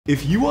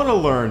If you want to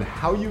learn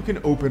how you can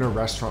open a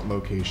restaurant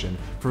location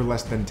for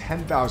less than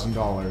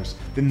 $10,000,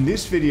 then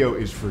this video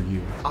is for you.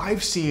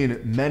 I've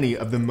seen many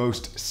of the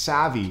most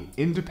savvy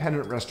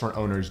independent restaurant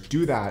owners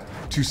do that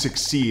to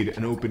succeed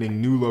in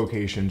opening new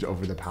locations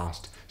over the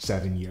past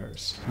 7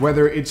 years.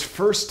 Whether it's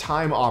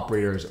first-time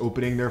operators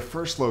opening their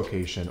first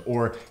location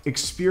or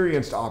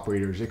experienced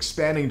operators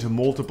expanding to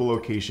multiple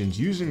locations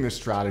using this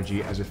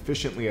strategy as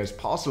efficiently as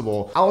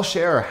possible, I'll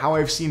share how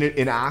I've seen it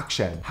in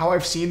action, how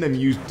I've seen them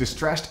use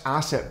distressed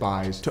asset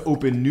buys to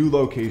open new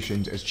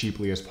locations as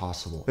cheaply as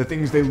possible, the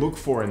things they look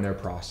for in their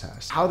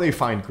process, how they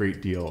find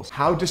great deals,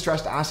 how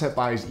distressed asset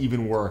buys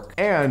even work,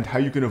 and how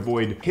you can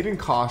avoid hidden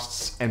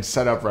costs and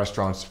set up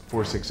restaurants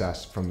for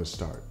success from the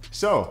start.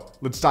 So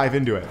let's dive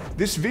into it.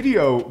 This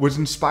video was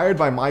inspired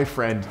by my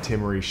friend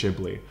Timmery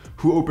Shibley,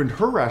 who opened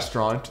her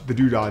restaurant, the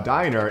Doodah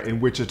Diner,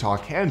 in Wichita,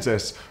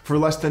 Kansas, for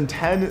less than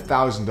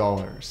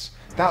 $10,000.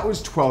 That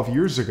was 12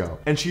 years ago,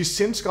 and she's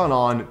since gone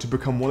on to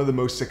become one of the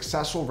most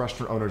successful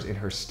restaurant owners in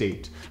her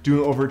state,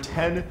 doing over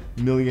 $10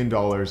 million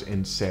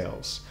in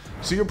sales.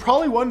 So you're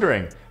probably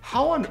wondering,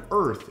 how on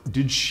earth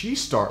did she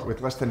start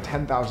with less than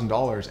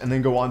 $10,000 and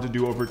then go on to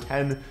do over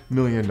 $10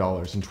 million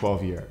in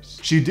 12 years?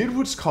 She did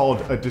what's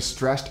called a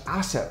distressed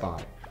asset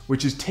buy,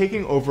 which is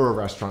taking over a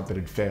restaurant that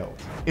had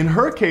failed. In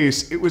her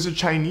case, it was a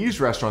Chinese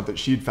restaurant that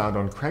she'd found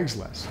on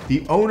Craigslist.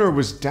 The owner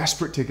was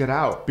desperate to get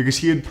out because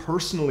he had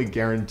personally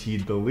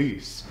guaranteed the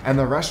lease, and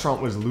the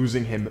restaurant was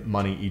losing him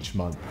money each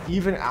month,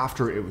 even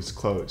after it was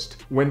closed.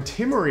 When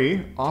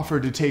Timmery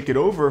offered to take it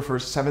over for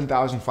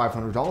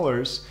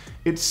 $7,500,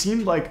 it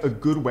seemed like a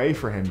good way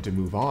for him to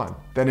move on.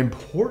 Then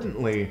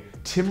importantly,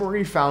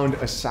 Timmery found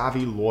a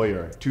savvy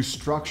lawyer to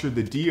structure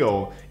the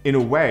deal in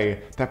a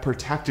way that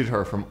protected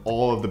her from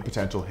all of the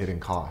potential hidden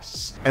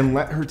costs and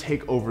let her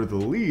take over the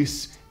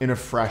lease in a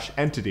fresh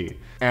entity.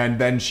 And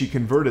then she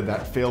converted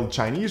that failed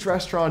Chinese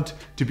restaurant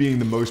to being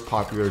the most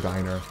popular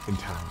diner in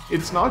town.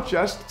 It's not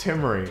just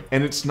Timmery,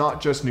 and it's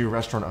not just new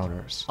restaurant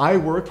owners. I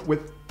work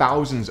with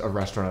thousands of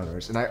restaurant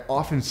owners, and I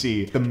often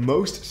see the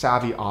most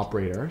savvy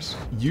operators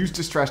use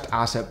distressed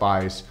asset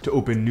buys to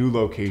open new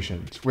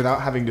locations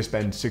without having to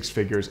spend six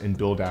figures in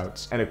build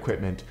outs and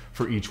equipment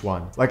for each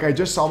one. Like I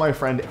just saw my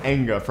friend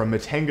Enga from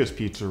Matanga's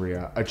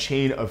Pizzeria, a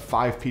chain of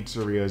 5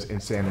 pizzerias in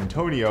San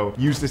Antonio,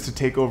 use this to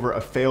take over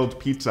a failed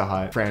Pizza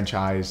Hut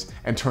franchise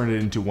and turn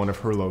it into one of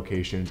her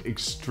locations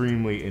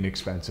extremely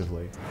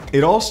inexpensively.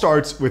 It all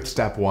starts with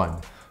step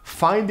 1.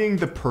 Finding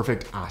the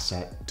perfect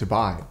asset to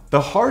buy.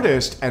 The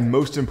hardest and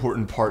most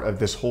important part of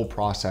this whole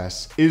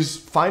process is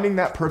finding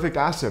that perfect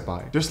asset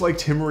buy, just like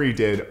Timmery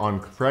did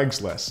on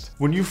Craigslist.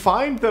 When you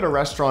find that a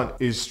restaurant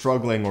is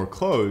struggling or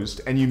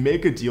closed and you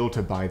make a deal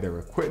to buy their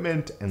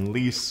equipment and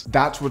lease,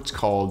 that's what's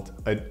called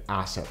an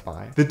asset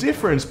buy. The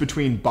difference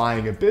between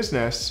buying a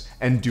business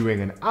and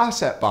doing an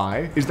asset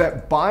buy is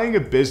that buying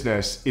a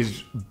business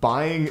is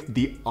buying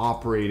the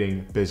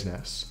operating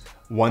business,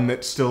 one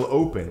that's still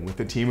open with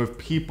a team of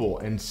people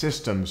and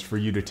systems for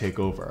you to take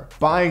over.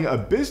 Buying a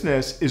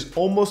business is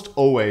almost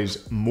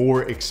always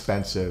more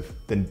expensive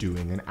than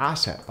doing an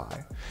asset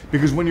buy.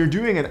 Because when you're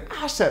doing an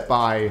asset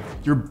buy,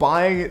 you're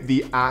buying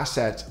the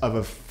assets of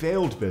a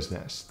failed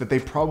business that they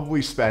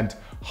probably spent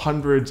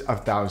hundreds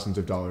of thousands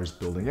of dollars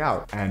building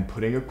out and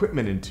putting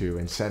equipment into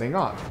and setting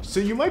up.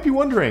 So you might be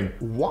wondering,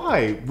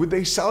 why would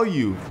they sell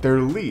you their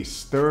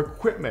lease, their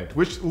equipment,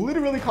 which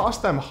literally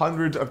cost them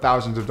hundreds of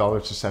thousands of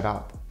dollars to set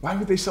up? Why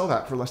would they sell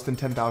that for less than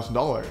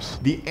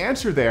 $10,000? The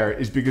answer there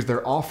is because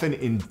they're often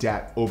in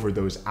debt over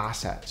those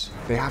assets.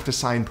 They have to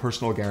sign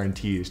personal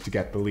guarantees to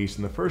get the lease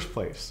in the first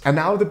place. And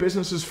now the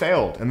business has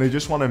failed and they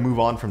just want to move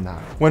on from that.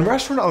 When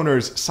restaurant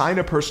owners sign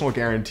a personal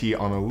guarantee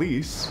on a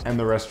lease and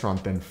the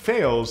restaurant then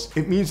fails,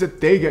 it means that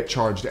they get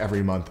charged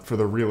every month for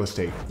the real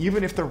estate,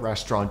 even if the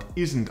restaurant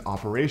isn't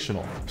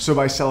operational. So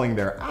by selling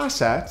their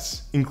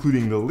assets,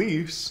 including the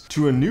lease,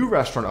 to a new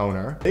restaurant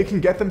owner, they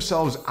can get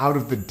themselves out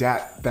of the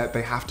debt that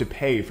they have to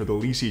pay for the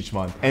lease each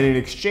month, and in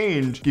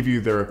exchange give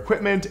you their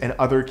equipment and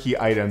other key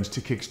items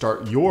to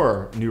kickstart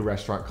your new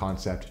restaurant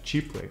concept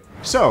cheaply.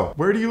 So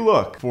where do you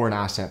look for an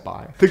asset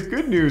buy? The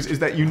good news is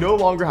that you no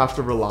longer have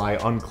to rely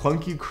on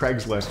clunky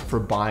Craigslist for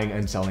buying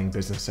and selling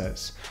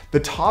businesses. The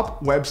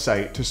top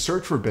website to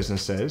search for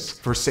businesses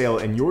for sale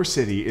in your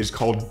city is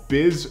called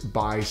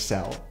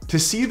BizBuySell. To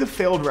see the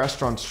failed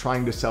restaurants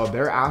trying to sell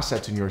their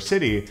assets in your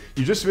city,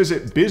 you just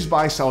visit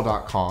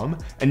bizbuysell.com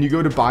and you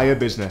go to buy a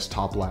business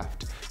top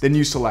left. Then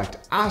you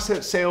select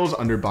asset sales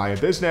under buy a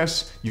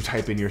business, you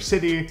type in your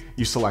city,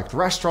 you select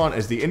restaurant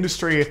as the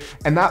industry,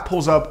 and that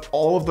pulls up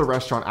all of the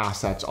restaurant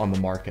assets on the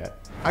market.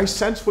 I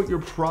sense what you're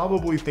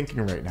probably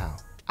thinking right now.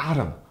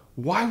 Adam,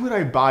 Why would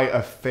I buy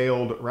a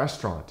failed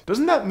restaurant?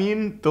 Doesn't that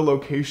mean the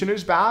location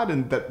is bad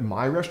and that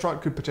my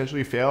restaurant could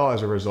potentially fail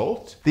as a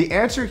result? The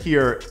answer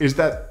here is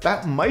that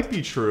that might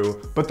be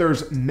true, but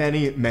there's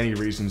many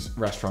reasons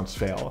restaurants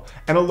fail.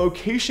 And a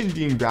location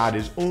being bad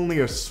is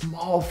only a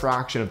small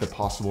fraction of the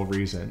possible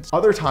reasons.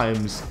 Other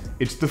times,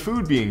 it's the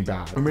food being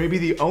bad, or maybe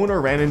the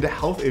owner ran into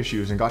health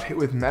issues and got hit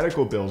with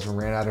medical bills and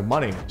ran out of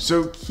money.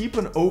 So keep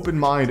an open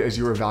mind as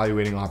you're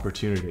evaluating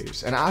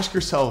opportunities and ask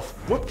yourself,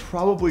 what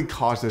probably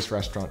caused this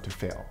restaurant to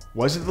fail?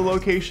 Was it the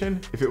location?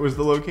 If it was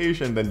the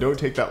location, then don't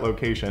take that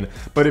location.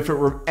 But if it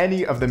were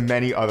any of the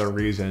many other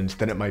reasons,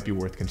 then it might be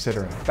worth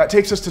considering. That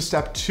takes us to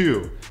step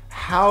 2,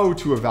 how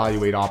to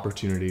evaluate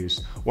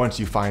opportunities once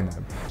you find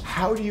them.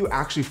 How do you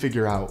actually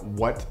figure out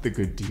what the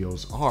good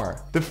deals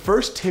are? The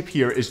first tip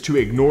here is to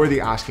ignore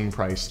the asking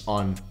price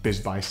on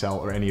BizBuySell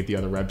or any of the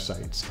other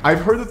websites.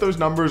 I've heard that those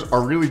numbers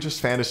are really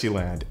just fantasy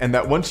land, and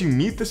that once you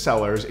meet the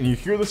sellers and you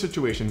hear the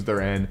situations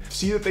they're in,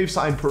 see that they've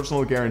signed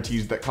personal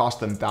guarantees that cost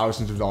them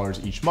thousands of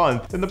dollars each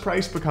month, then the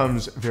price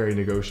becomes very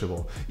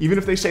negotiable. Even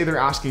if they say they're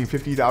asking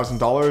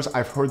 $50,000,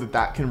 I've heard that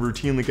that can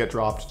routinely get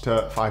dropped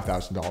to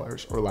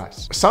 $5,000 or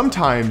less.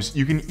 Sometimes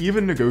you can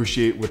even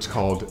negotiate what's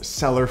called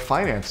seller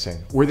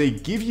financing, where they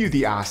give you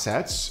the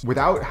assets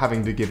without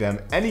having to give them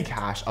any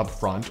cash up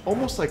front,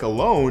 almost like a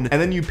loan,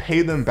 and then you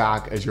pay them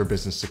back as your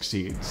business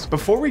succeeds.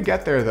 Before we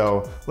get there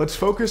though, let's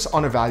focus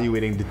on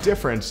evaluating the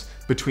difference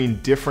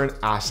between different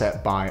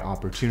asset buy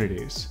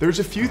opportunities. There's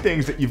a few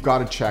things that you've got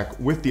to check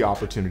with the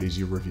opportunities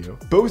you review,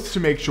 both to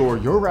make sure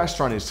your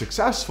restaurant is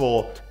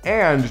successful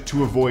and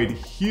to avoid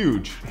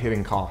huge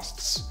hidden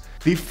costs.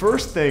 The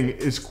first thing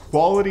is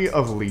quality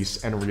of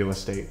lease and real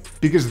estate,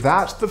 because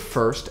that's the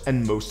first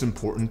and most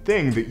important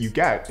thing that you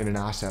get in an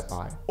asset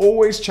buy.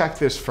 Always check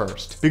this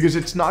first, because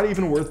it's not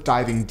even worth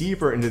diving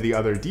deeper into the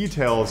other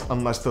details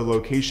unless the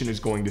location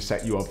is going to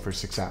set you up for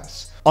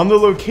success. On the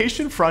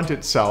location front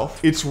itself,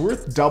 it's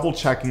worth double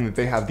checking that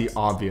they have the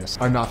obvious: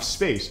 enough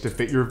space to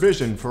fit your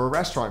vision for a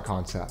restaurant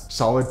concept,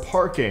 solid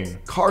parking,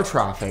 car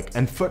traffic,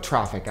 and foot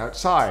traffic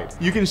outside.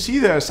 You can see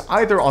this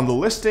either on the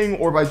listing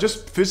or by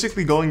just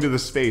physically going to the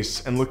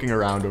space and looking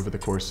around over the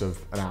course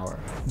of an hour.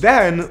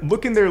 Then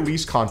look in their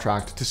lease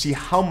contract to see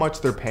how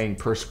much they're paying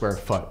per square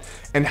foot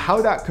and how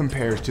that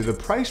compares to the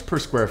price per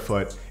square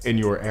foot in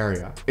your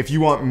area. If you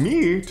want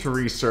me to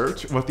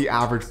research what the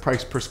average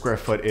price per square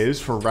foot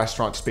is for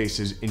restaurant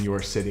spaces in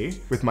your city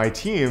with my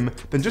team,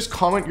 then just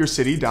comment your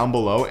city down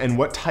below and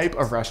what type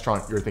of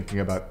restaurant you're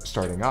thinking about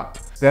starting up.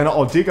 Then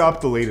I'll dig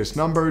up the latest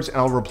numbers and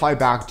I'll reply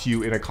back to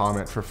you in a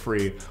comment for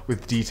free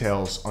with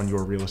details on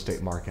your real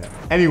estate market.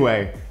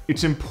 Anyway,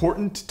 it's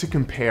important to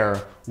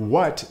compare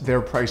what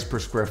their price per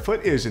square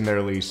foot is in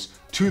their lease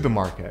to the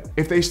market.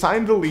 If they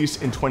signed the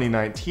lease in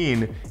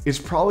 2019, it's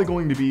probably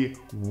going to be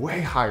way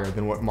higher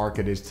than what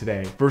market is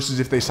today versus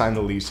if they signed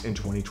the lease in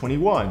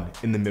 2021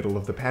 in the middle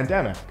of the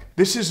pandemic.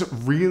 This is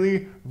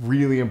really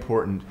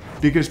important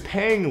because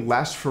paying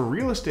less for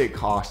real estate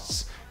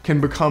costs can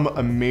become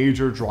a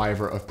major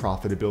driver of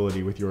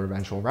profitability with your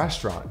eventual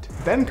restaurant.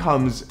 Then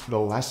comes the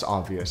less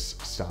obvious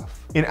stuff.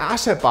 In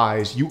asset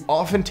buys, you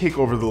often take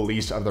over the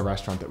lease of the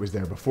restaurant that was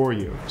there before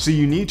you. So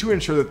you need to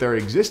ensure that their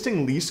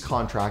existing lease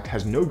contract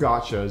has no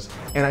gotchas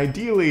and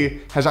ideally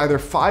has either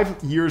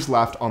 5 years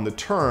left on the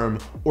term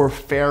or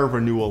fair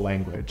renewal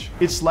language.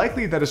 It's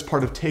likely that as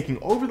part of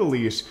taking over the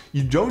lease,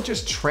 you don't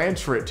just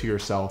transfer it to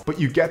yourself, but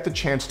you get the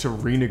chance to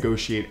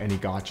renegotiate any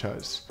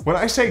gotchas. When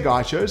I say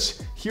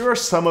gotchas, here are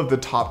some of the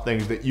top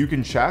things that you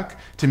can check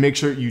to make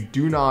sure you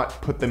do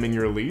not put them in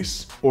your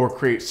lease or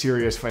create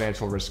serious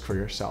financial risk for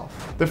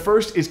yourself. The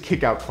first is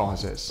kick-out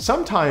clauses.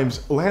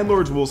 Sometimes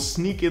landlords will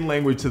sneak in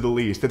language to the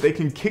lease that they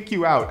can kick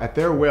you out at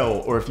their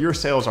will or if your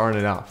sales aren't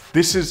enough.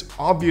 This is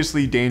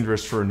obviously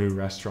dangerous for a new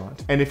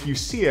restaurant. And if you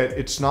see it,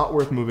 it's not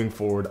worth moving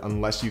forward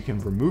unless you can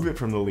remove it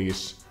from the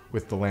lease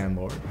with the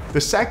landlord.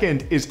 The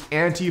second is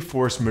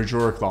anti-force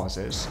majeure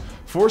clauses.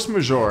 Force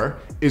majeure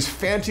is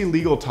fancy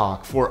legal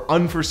talk for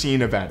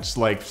unforeseen events,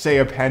 like say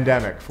a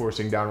pandemic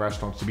forcing down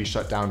restaurants to be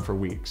shut down for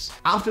weeks.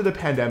 After the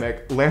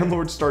pandemic,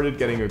 landlords started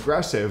getting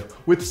aggressive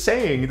with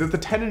saying that the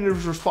tenant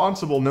is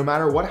responsible no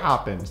matter what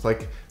happens,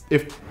 like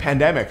if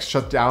pandemics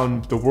shut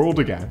down the world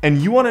again. And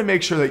you want to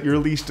make sure that your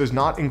lease does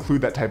not include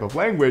that type of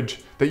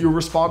language, that you're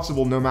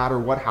responsible no matter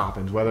what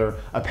happens, whether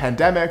a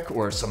pandemic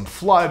or some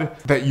flood,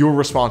 that you're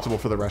responsible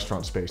for the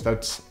restaurant space.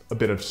 That's a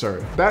bit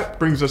absurd. That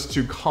brings us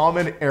to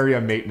common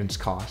area maintenance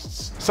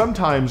costs.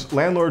 Sometimes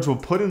landlords will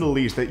put in the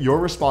lease that you're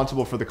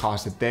responsible for the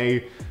cost that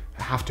they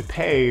have to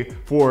pay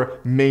for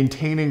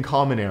maintaining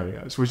common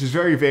areas, which is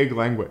very vague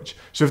language.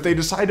 So if they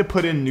decide to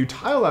put in new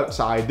tile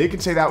outside, they can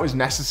say that was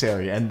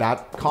necessary and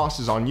that cost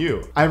is on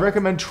you. I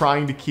recommend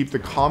trying to keep the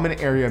common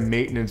area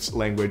maintenance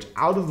language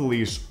out of the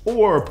lease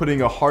or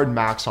putting a hard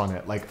max on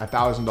it, like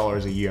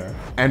 $1,000 a year,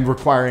 and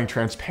requiring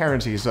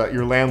transparency so that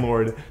your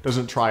landlord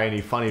doesn't try any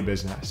funny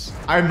business.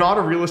 I'm not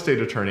a real estate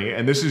attorney,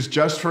 and this is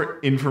just for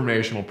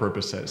informational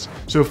purposes.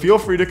 So feel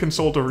free to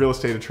consult a real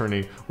estate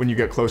attorney when you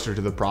get closer to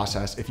the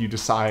process if you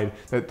decide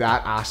decide that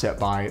that asset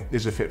buy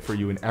is a fit for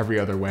you in every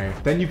other way,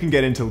 then you can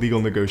get into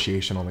legal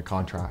negotiation on the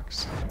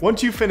contracts.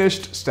 Once you've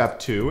finished step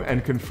 2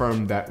 and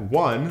confirmed that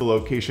 1, the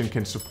location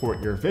can support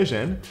your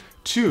vision,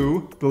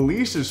 2, the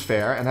lease is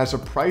fair and has a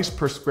price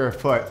per square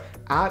foot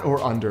at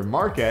or under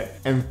market,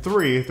 and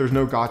 3, there's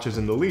no gotchas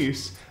in the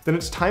lease, then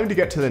it's time to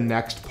get to the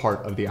next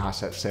part of the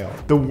asset sale,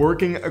 the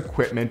working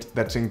equipment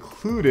that's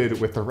included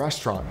with the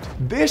restaurant.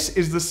 This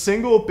is the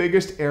single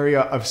biggest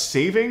area of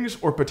savings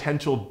or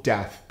potential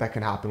death that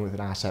can happen with an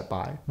asset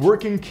buy.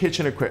 Working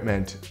kitchen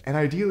equipment, and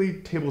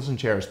ideally tables and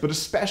chairs, but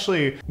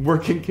especially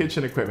working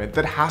kitchen equipment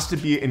that has to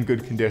be in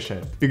good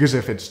condition. Because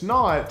if it's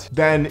not,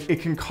 then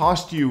it can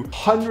cost you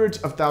hundreds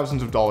of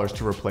thousands of dollars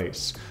to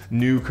replace.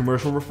 New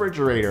commercial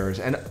refrigerators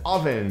and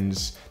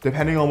ovens,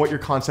 depending on what your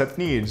concept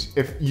needs.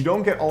 If you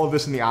don't get all of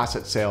this in the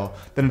asset sale,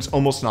 then it's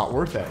almost not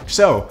worth it.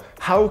 So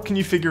how can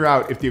you figure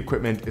out if the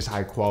equipment is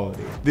high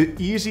quality? The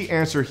easy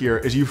answer here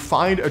is you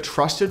find a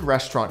trusted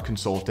restaurant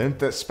consultant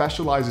that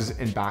specializes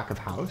in back of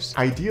house,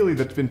 ideally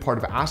that's been part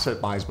of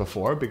asset buys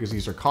before, because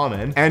these are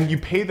common, and you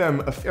pay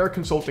them a fair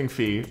consulting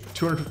fee,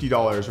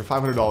 $250 or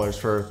 $500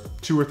 for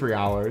 2 or 3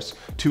 hours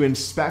to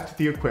inspect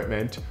the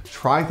equipment,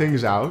 try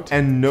things out,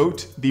 and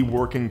note the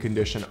working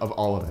condition of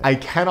all of it. I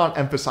cannot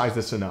emphasize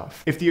this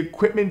enough. If the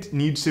equipment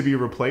needs to be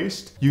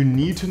replaced, you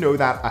need to know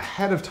that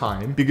ahead of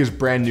time, because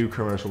brand new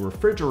commercial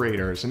refrigerators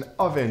and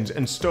ovens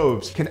and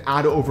stoves can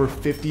add over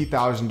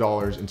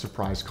 $50,000 in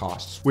surprise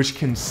costs, which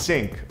can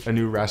sink a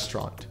new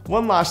restaurant.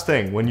 One last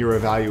thing when you're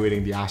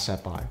evaluating the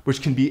asset buy,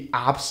 which can be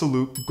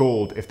absolute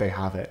gold if they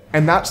have it.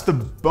 And that's the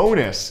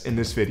bonus in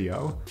this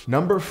video.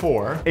 Number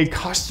 4, a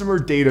customer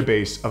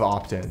database of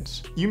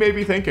opt-ins. You may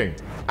be thinking,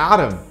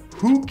 Adam,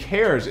 who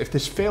cares if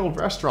this failed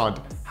restaurant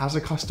has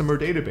a customer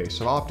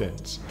database of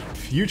opt-ins?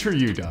 Future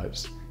you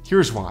does.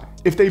 Here's why.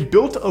 If they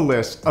built a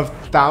list of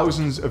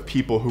thousands of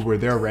people who were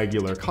their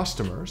regular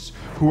customers,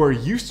 who are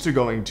used to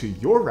going to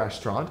your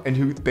restaurant and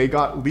who they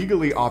got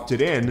legally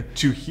opted in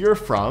to hear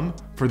from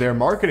for their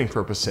marketing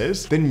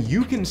purposes, then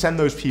you can send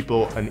those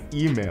people an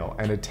email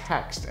and a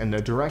text and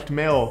a direct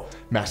mail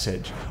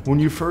message when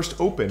you first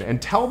open and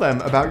tell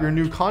them about your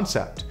new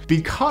concept.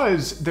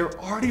 Because they're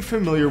already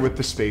familiar with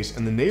the space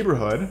and the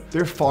neighborhood,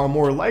 they're far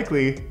more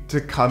likely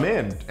to come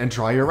in and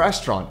try your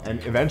restaurant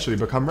and eventually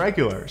become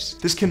regulars.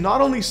 This can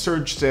not only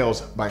surge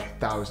sales by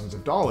thousands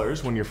of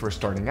dollars when you're first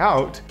starting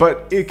out,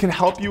 but it can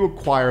help you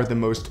acquire the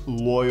most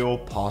loyal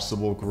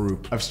possible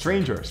group of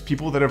strangers,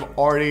 people that have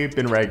already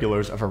been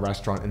regulars of a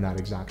restaurant in that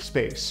exact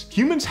space.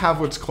 Humans have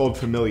what's called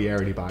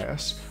familiarity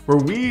bias, where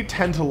we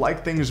tend to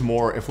like things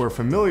more if we're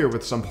familiar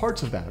with some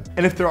parts of them.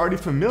 And if they're already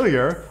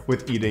familiar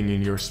with eating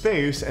in your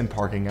space and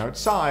parking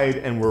outside,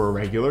 and we're a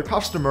regular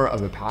customer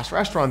of a past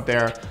restaurant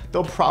there,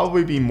 they'll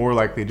probably be more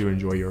likely to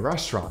enjoy your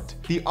restaurant.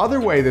 The other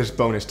way this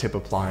bonus tip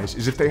applies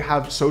is if they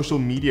have social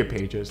media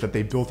pages that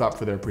they built up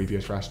for their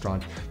previous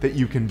restaurant that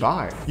you can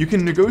buy. You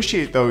can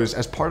negotiate those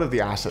as part of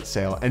the asset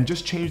sale and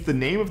just change the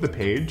name of the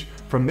page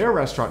from their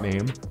restaurant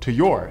name to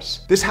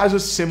yours. This has a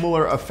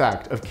similar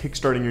effect of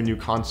kickstarting your new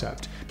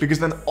concept, because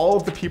then all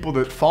of the people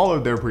that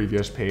followed their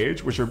previous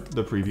page, which are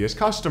the previous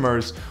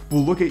customers,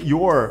 will look at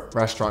your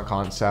restaurant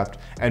concept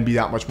and be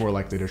that much more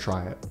likely to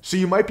try it. So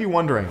you might be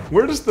wondering,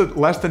 where does the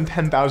less than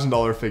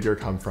 $10,000 figure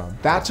come from?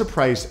 That's a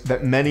price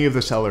that many of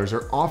the sellers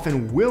are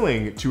often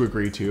willing to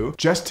agree to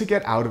just to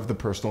get out of the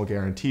personal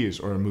guarantees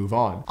or move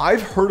on.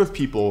 I've heard of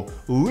people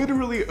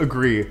literally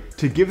agree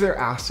to give their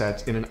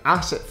assets in an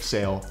asset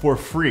sale for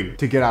free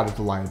to get out of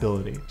the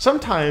liability.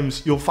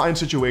 Sometimes you'll find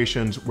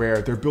situations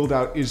where their build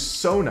out is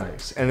so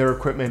nice and their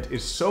equipment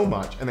is so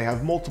much and they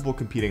have multiple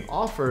competing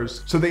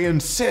offers, so they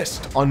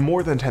insist on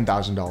more than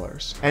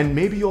 $10,000. And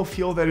maybe you'll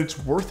feel that it's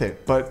worth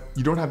it, but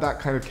you don't have that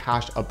kind of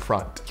cash up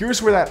front.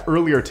 Here's where that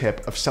earlier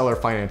tip of seller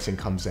financing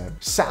comes in.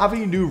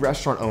 Savvy new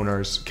restaurant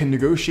owners can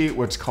negotiate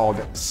what's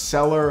called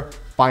seller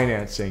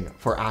financing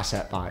for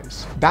asset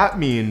buys. That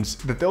means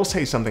that they'll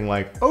say something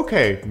like,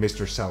 okay,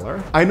 Mr.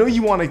 Seller, I know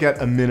you want to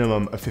get a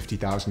minimum of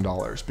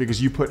 $50,000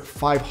 because you put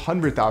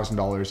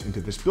 $500,000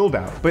 into this build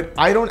out, but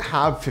I don't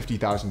have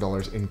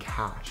 $50,000 in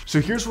cash. So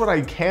here's what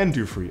I can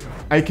do for you.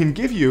 I can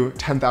give you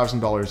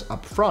 $10,000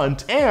 up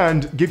front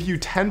and give you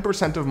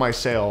 10% of my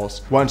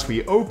sales once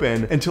we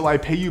open until I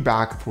pay you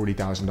back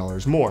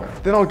 $40,000 more.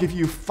 Then I'll give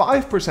you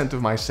 5%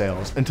 of my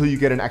sales until you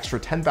get an extra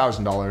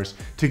 $10,000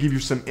 to give you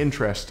some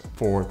interest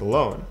for the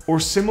loan. Or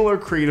similar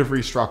creative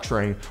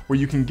restructuring where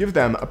you can give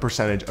them a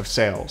percentage of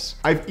sales.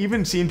 I've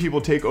even seen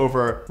people take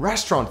over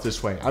restaurants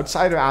this way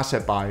outside of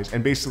asset buys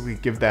and basically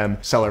give them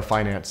seller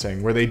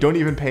financing where they don't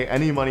even pay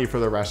any money for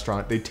the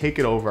restaurant. They take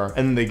it over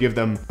and then they give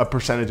them a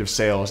percentage of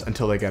sales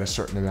until they get a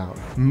certain amount.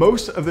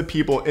 Most of the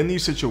people in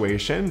these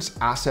situations,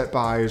 asset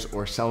buys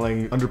or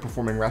selling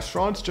underperforming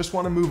restaurants, just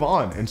want to move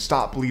on and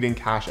stop bleeding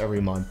cash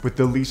every month with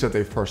the lease that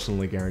they've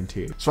personally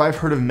guaranteed. So I've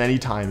heard of many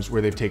times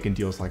where they've taken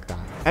deals like that.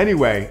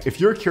 Anyway, if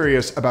you're curious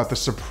curious about the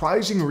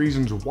surprising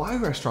reasons why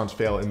restaurants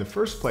fail in the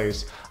first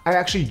place, I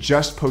actually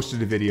just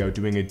posted a video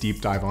doing a deep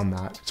dive on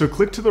that. So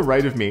click to the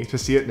right of me to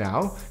see it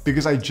now,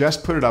 because I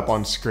just put it up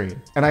on screen.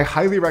 And I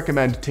highly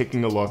recommend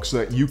taking a look so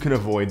that you can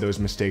avoid those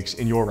mistakes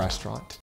in your restaurant.